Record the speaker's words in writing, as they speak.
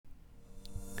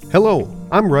Hello,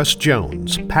 I'm Russ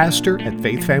Jones, pastor at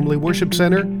Faith Family Worship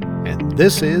Center, and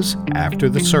this is After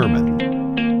the Sermon.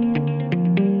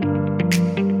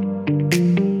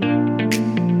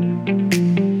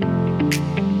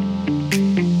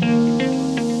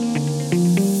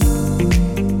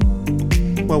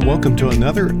 Well, welcome to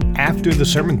another After the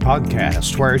Sermon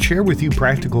podcast, where I share with you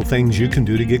practical things you can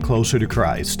do to get closer to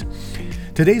Christ.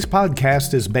 Today's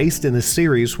podcast is based in a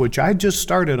series which I just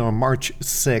started on March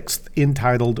 6th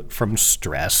entitled From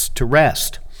Stress to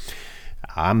Rest.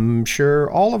 I'm sure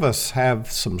all of us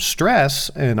have some stress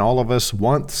and all of us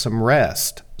want some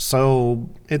rest. So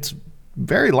it's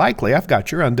very likely I've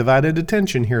got your undivided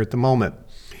attention here at the moment.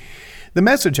 The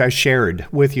message I shared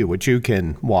with you, which you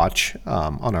can watch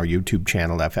on our YouTube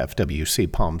channel,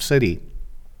 FFWC Palm City,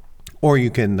 or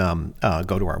you can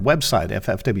go to our website,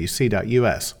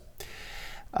 ffwc.us.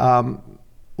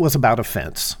 Was about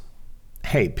offense.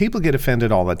 Hey, people get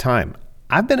offended all the time.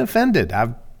 I've been offended.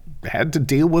 I've had to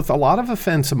deal with a lot of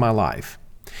offense in my life.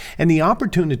 And the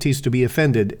opportunities to be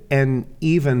offended and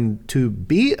even to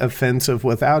be offensive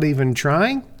without even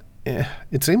trying,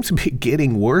 it seems to be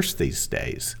getting worse these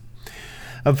days.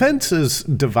 Offenses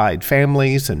divide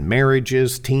families and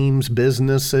marriages, teams,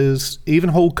 businesses,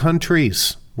 even whole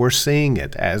countries. We're seeing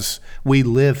it as we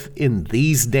live in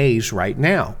these days right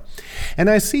now. And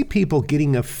I see people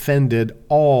getting offended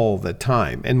all the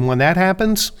time. And when that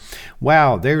happens,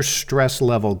 wow, their stress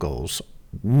level goes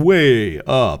way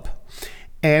up.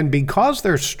 And because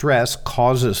their stress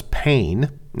causes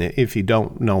pain, if you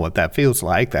don't know what that feels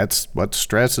like, that's what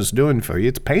stress is doing for you.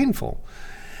 It's painful.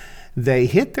 They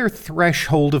hit their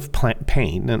threshold of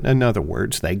pain. In other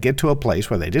words, they get to a place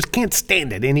where they just can't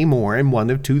stand it anymore, and one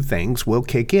of two things will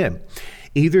kick in.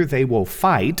 Either they will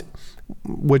fight,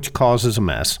 which causes a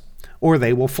mess, or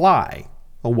they will fly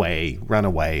away, run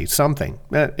away, something.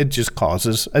 It just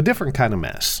causes a different kind of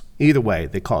mess. Either way,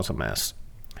 they cause a mess.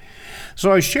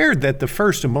 So I shared that the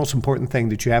first and most important thing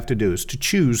that you have to do is to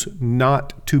choose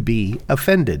not to be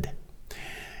offended.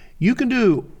 You can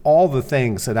do all the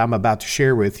things that I'm about to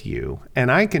share with you,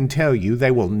 and I can tell you they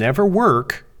will never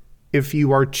work if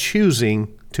you are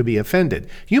choosing to be offended.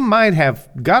 You might have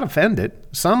got offended.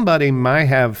 Somebody might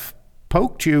have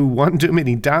poked you one too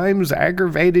many times,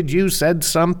 aggravated you, said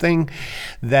something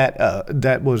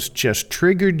that was just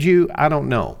triggered you. I don't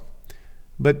know.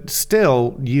 But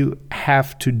still, you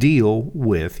have to deal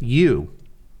with you.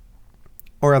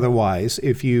 Or otherwise,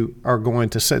 if you are going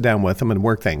to sit down with them and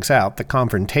work things out, the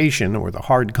confrontation or the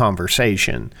hard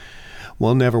conversation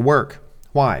will never work.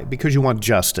 Why? Because you want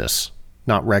justice,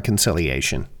 not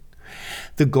reconciliation.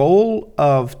 The goal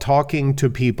of talking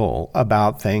to people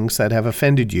about things that have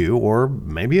offended you, or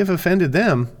maybe have offended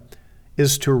them,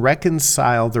 is to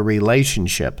reconcile the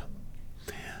relationship.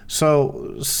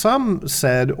 So some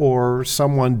said or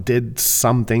someone did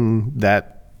something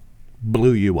that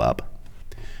blew you up.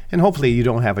 And hopefully you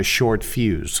don't have a short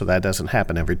fuse, so that doesn't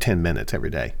happen every 10 minutes every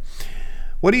day.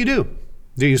 What do?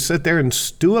 Do you sit there and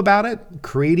stew about it,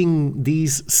 creating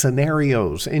these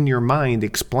scenarios in your mind,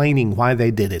 explaining why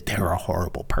they did it? They're a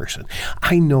horrible person.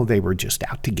 I know they were just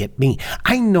out to get me.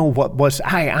 I know what was,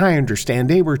 I understand.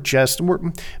 They were just,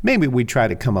 maybe we try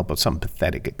to come up with some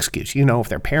pathetic excuse. You know, if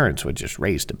their parents would just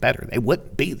raised them better, they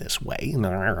wouldn't be this way.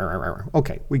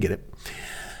 Okay, we get it.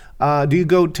 Do you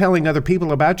go telling other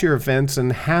people about your offense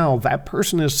and how that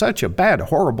person is such a bad,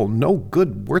 horrible, no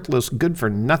good, worthless, good for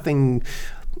nothing,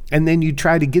 and then you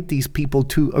try to get these people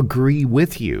to agree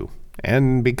with you,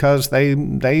 and because they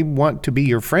want to be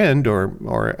your friend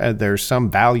or there's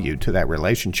some value to that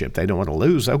relationship they don't want to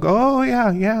lose, they'll go, oh,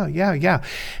 yeah.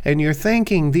 And you're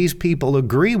thinking these people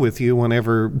agree with you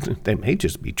whenever they may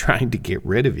just be trying to get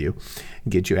rid of you,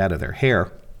 get you out of their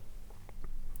hair.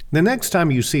 The next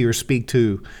time you see or speak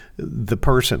to the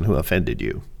person who offended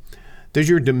you, is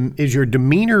your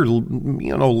demeanor,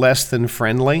 less than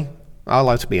friendly? Oh,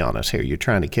 let's be honest here. You're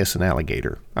trying to kiss an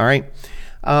alligator. All right.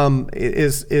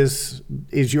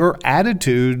 Is your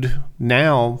attitude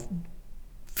now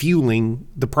fueling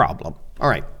the problem? All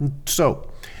right.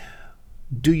 So,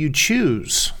 do you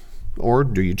choose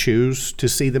to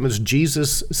see them as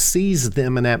Jesus sees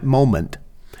them in that moment?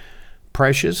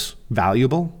 Precious,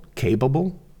 valuable,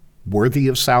 capable, worthy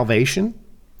of salvation?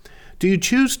 Do you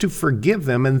choose to forgive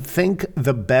them and think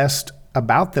the best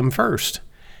about them first?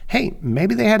 Hey,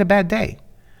 maybe they had a bad day.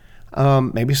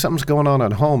 Maybe something's going on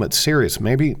at home. It's serious.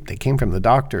 Maybe they came from the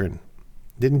doctor and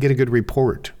didn't get a good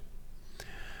report.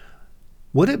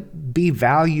 Would it be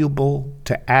valuable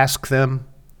to ask them,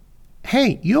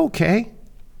 hey, you okay?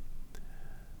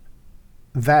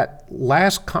 That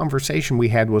last conversation we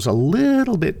had was a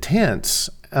little bit tense.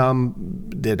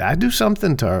 Did I do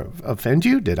something to offend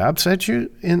you? Did I upset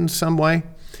you in some way?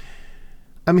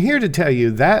 I'm here to tell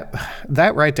you that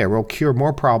right there will cure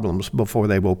more problems before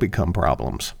they will become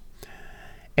problems.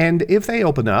 And if they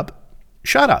open up,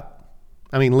 shut up.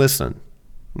 I mean, listen.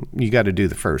 You got to do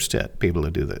the first step, people to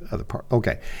do the other part.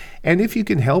 Okay. And if you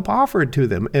can help, offer it to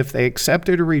them. If they accept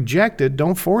it or reject it,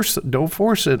 don't force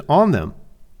it on them.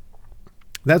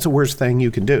 That's the worst thing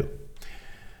you can do.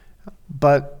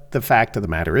 But the fact of the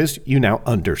matter is, you now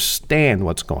understand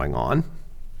what's going on,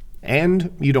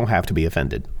 and you don't have to be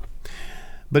offended.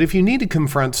 But if you need to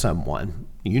confront someone,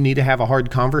 you need to have a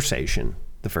hard conversation.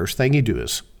 The first thing you do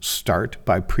is start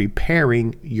by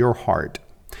preparing your heart.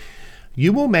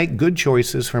 You will make good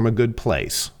choices from a good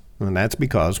place, and that's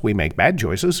because we make bad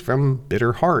choices from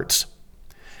bitter hearts.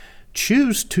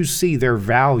 Choose to see their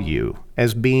value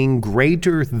as being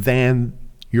greater than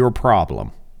your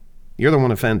problem. You're the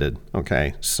one offended,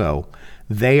 okay? So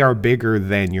they are bigger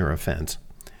than your offense.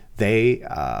 They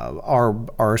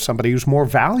are somebody who's more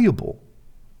valuable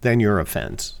than your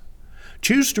offense.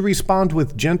 Choose to respond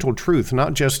with gentle truth,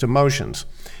 not just emotions.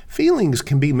 Feelings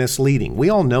can be misleading. We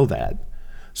all know that.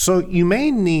 So you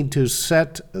may need to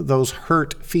set those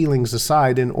hurt feelings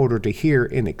aside in order to hear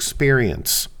and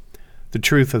experience the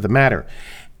truth of the matter.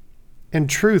 And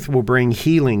truth will bring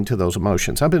healing to those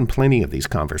emotions. I've been plenty of these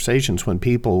conversations when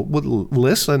people would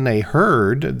listen, they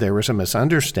heard there was a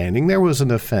misunderstanding, there was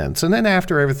an offense. And then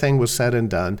after everything was said and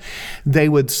done, they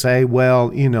would say,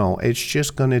 well, it's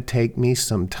just going to take me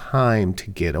some time to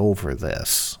get over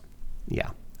this.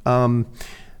 Yeah.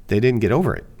 They didn't get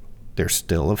over it. They're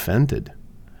still offended.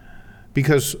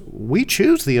 Because we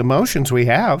choose the emotions we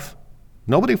have.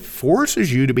 Nobody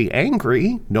forces you to be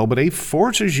angry. Nobody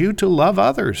forces you to love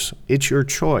others. It's your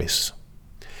choice.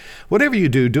 Whatever you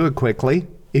do, do it quickly.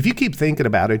 If you keep thinking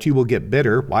about it, you will get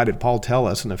bitter. Why did Paul tell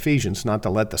us in Ephesians not to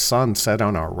let the sun set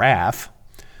on our wrath?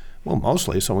 Well,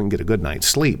 mostly so we can get a good night's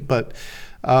sleep. But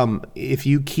if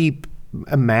you keep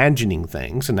imagining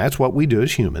things, and that's what we do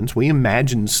as humans, we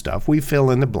imagine stuff. We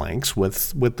fill in the blanks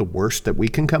with the worst that we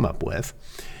can come up with.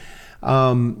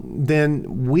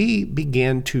 Then we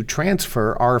begin to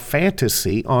transfer our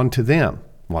fantasy onto them.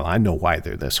 Well, I know why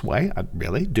they're this way.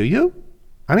 Really? Do you?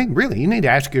 I mean, really, you need to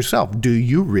ask yourself, do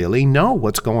you really know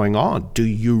what's going on? Do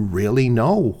you really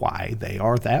know why they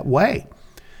are that way?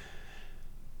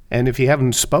 And if you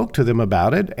haven't spoke to them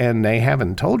about it and they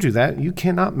haven't told you that, you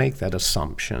cannot make that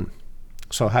assumption.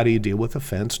 So how do you deal with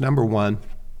offense? Number one,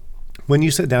 when you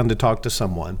sit down to talk to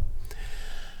someone,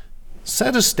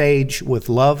 set a stage with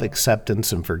love,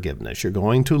 acceptance, and forgiveness. You're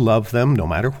going to love them no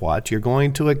matter what. You're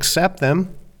going to accept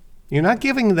them. You're not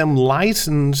giving them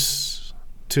license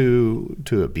to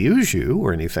abuse you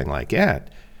or anything like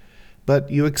that, but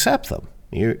you accept them.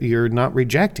 You're not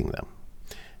rejecting them,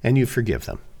 and you forgive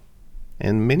them.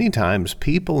 And many times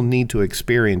people need to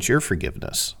experience your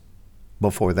forgiveness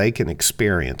before they can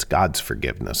experience God's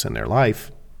forgiveness in their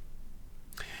life.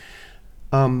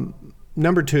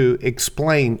 Number two,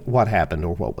 explain what happened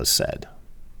or what was said.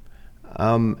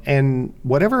 And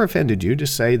whatever offended you, to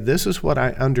say, this is what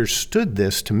I understood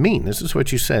this to mean. This is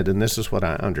what you said, and this is what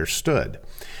I understood.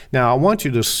 Now, I want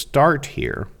you to start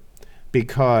here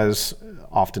because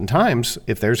oftentimes,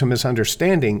 if there's a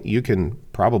misunderstanding, you can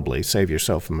probably save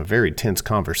yourself from a very tense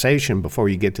conversation before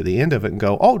you get to the end of it and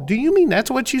go, oh, do you mean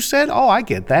that's what you said? Oh, I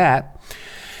get that.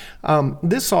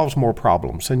 This solves more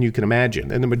problems than you can imagine.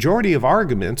 And the majority of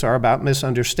arguments are about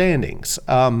misunderstandings.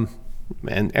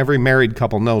 And every married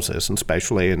couple knows this,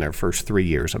 especially in their first 3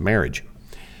 years of marriage.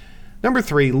 Number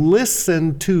three,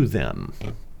 listen to them.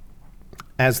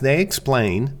 As they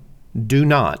explain, do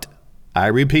not, I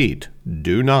repeat,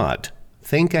 do not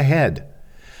think ahead.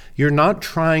 You're not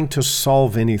trying to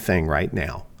solve anything right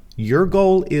now. Your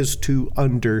goal is to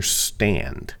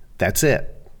understand. That's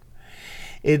it.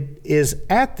 It is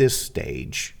at this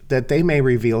stage that they may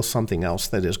reveal something else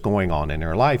that is going on in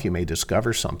their life. You may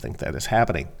discover something that is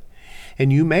happening.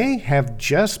 And you may have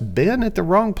just been at the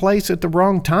wrong place at the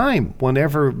wrong time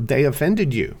whenever they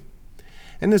offended you.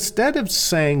 And instead of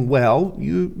saying, well,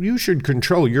 you should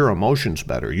control your emotions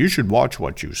better, you should watch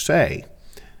what you say,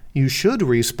 you should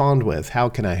respond with, how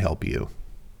can I help you?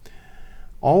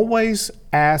 Always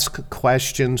ask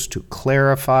questions to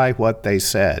clarify what they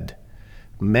said.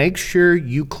 Make sure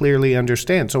you clearly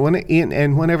understand. So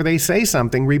whenever they say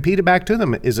something, repeat it back to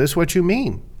them. Is this what you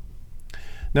mean?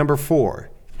 Number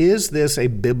four, is this a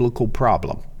biblical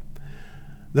problem?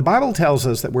 The Bible tells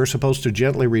us that we're supposed to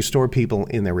gently restore people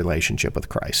in their relationship with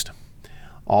Christ.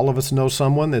 All of us know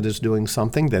someone that is doing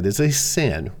something that is a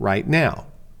sin right now.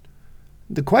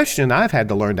 The question I've had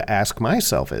to learn to ask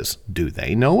myself is, do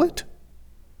they know it?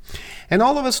 And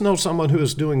all of us know someone who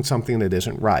is doing something that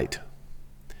isn't right.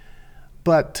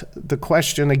 But the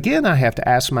question, again, I have to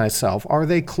ask myself, are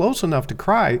they close enough to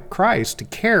Christ to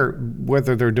care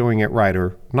whether they're doing it right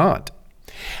or not?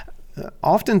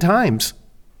 Oftentimes,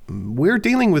 we're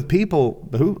dealing with people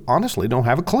who honestly don't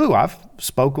have a clue. I've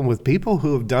spoken with people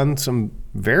who have done some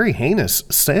very heinous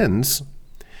sins,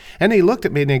 and they looked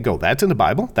at me and they go, "That's in the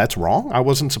Bible. That's wrong. I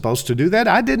wasn't supposed to do that.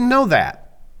 I didn't know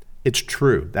that." It's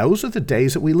true. Those are the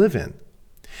days that we live in.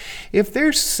 If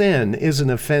their sin is an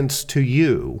offense to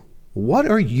you, what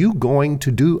are you going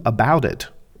to do about it?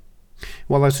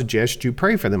 Well, I suggest you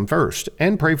pray for them first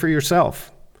and pray for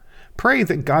yourself. Pray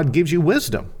that God gives you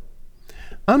wisdom.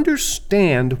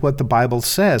 Understand what the Bible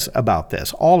says about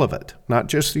this, all of it, not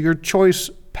just your choice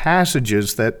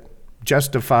passages that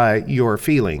justify your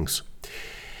feelings.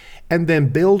 And then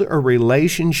build a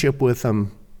relationship with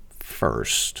them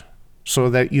first so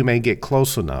that you may get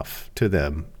close enough to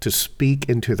them to speak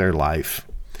into their life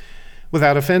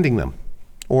without offending them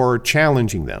or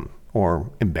challenging them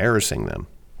or embarrassing them.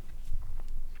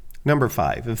 Number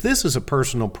 5, if this is a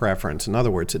personal preference, in other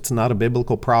words, it's not a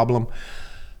biblical problem,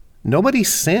 nobody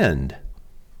sinned.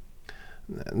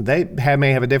 They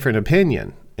may have a different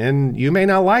opinion, and you may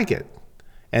not like it.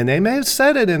 And they may have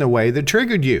said it in a way that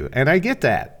triggered you, and I get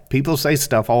that. People say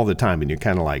stuff all the time, and you're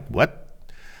kind of like, what?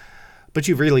 But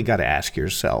you've really got to ask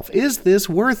yourself, is this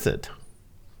worth it?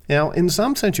 Now, in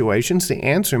some situations, the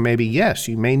answer may be yes.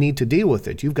 You may need to deal with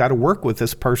it. You've got to work with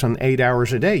this person 8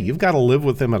 hours a day. You've got to live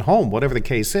with them at home, whatever the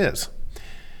case is.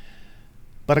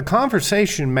 But a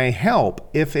conversation may help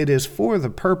if it is for the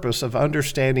purpose of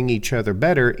understanding each other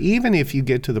better, even if you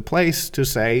get to the place to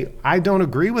say, I don't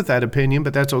agree with that opinion,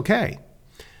 but that's okay.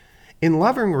 In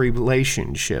loving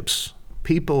relationships,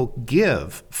 people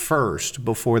give first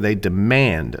before they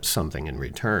demand something in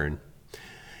return.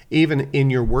 Even in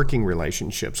your working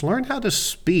relationships, learn how to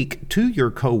speak to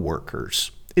your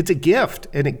coworkers. It's a gift,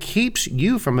 and it keeps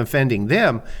you from offending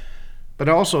them, but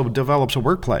also develops a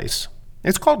workplace.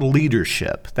 It's called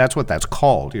leadership. That's what that's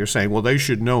called. You're saying, well, they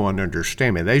should know and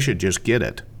understand me. They should just get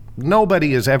it.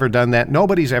 Nobody has ever done that.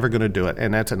 Nobody's ever going to do it,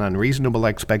 and that's an unreasonable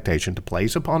expectation to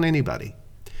place upon anybody.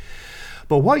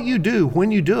 But what you do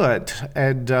when you do it,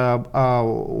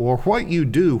 or what you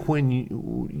do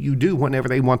when you do whenever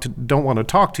they don't want to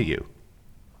talk to you.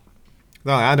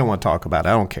 No, I don't want to talk about it.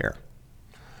 I don't care.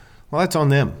 Well, that's on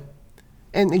them.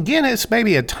 And again, it's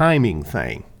maybe a timing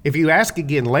thing. If you ask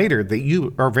again later, that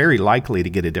you are very likely to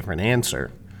get a different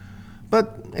answer.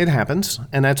 But it happens,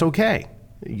 and that's okay.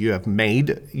 You have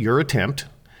made your attempt,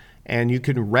 and you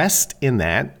can rest in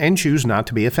that and choose not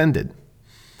to be offended.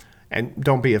 And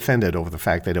don't be offended over the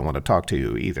fact they don't want to talk to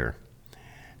you either.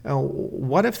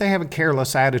 What if they have a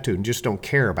careless attitude and just don't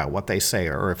care about what they say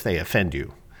or if they offend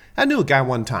you? I knew a guy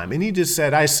one time, and he just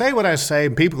said, I say what I say,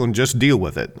 and people can just deal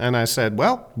with it. And I said,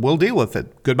 well, we'll deal with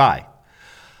it. Goodbye.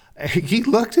 He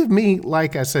looked at me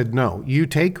like I said, no, you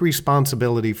take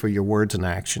responsibility for your words and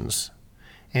actions.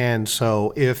 And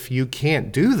so if you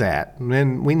can't do that,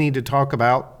 then we need to talk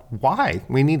about why.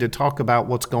 We need to talk about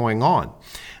what's going on.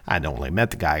 I'd only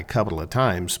met the guy a couple of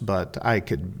times, but I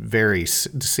could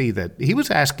see that he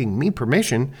was asking me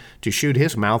permission to shoot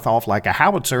his mouth off like a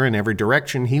howitzer in every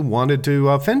direction he wanted to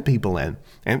offend people in.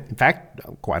 And in fact,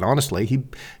 quite honestly,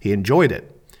 he enjoyed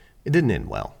it. It didn't end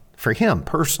well for him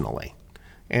personally.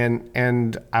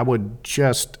 And I would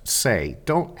just say,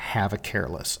 don't have a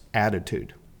careless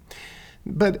attitude.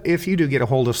 But if you do get a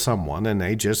hold of someone and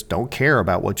they just don't care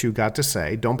about what you've got to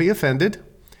say, don't be offended.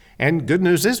 And good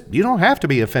news is you don't have to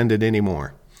be offended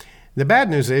anymore. The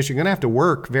bad news is you're going to have to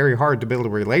work very hard to build a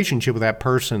relationship with that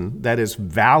person that is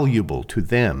valuable to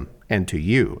them and to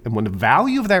you. And when the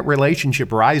value of that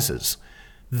relationship rises,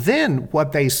 then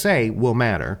what they say will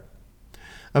matter.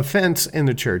 Offense in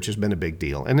the church has been a big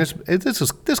deal. And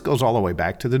this goes all the way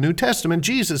back to the New Testament.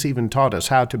 Jesus even taught us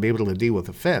how to be able to deal with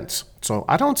offense. So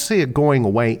I don't see it going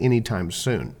away anytime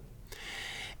soon.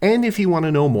 And if you want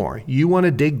to know more, you want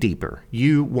to dig deeper,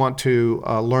 you want to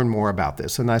learn more about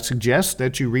this, and I suggest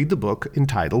that you read the book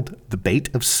entitled The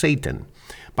Bait of Satan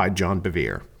by John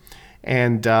Bevere.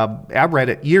 And I read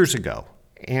it years ago,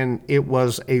 and it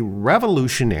was a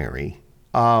revolutionary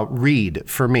read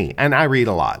for me. And I read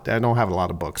a lot. I don't have a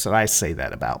lot of books that I say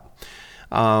that about.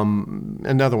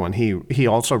 Another one he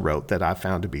also wrote that I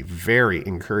found to be very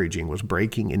encouraging was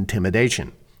Breaking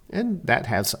Intimidation. And that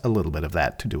has a little bit of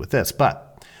that to do with this.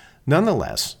 But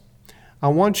nonetheless, I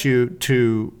want you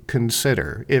to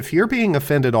consider, if you're being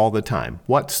offended all the time,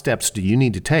 what steps do you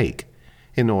need to take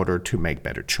in order to make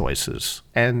better choices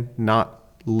and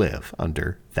not live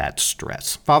under that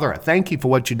stress. Father, I thank you for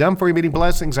what you've done for your many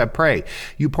blessings. I pray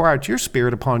you pour out your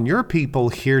Spirit upon your people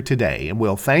here today, and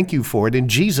we'll thank you for it. In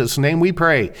Jesus' name we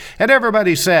pray. And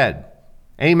everybody said,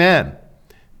 amen.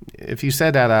 If you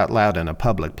said that out loud in a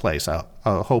public place, I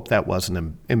hope that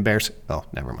wasn't embarrassing. Oh,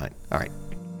 never mind. All right.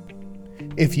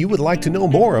 If you would like to know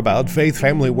more about Faith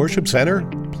Family Worship Center,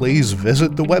 please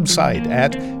visit the website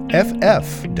at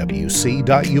ffwc.us.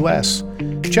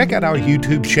 Check out our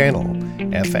YouTube channel,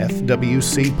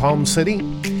 FFWC Palm City,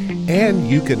 and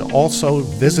you can also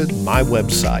visit my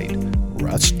website,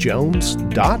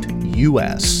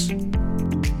 russjones.us.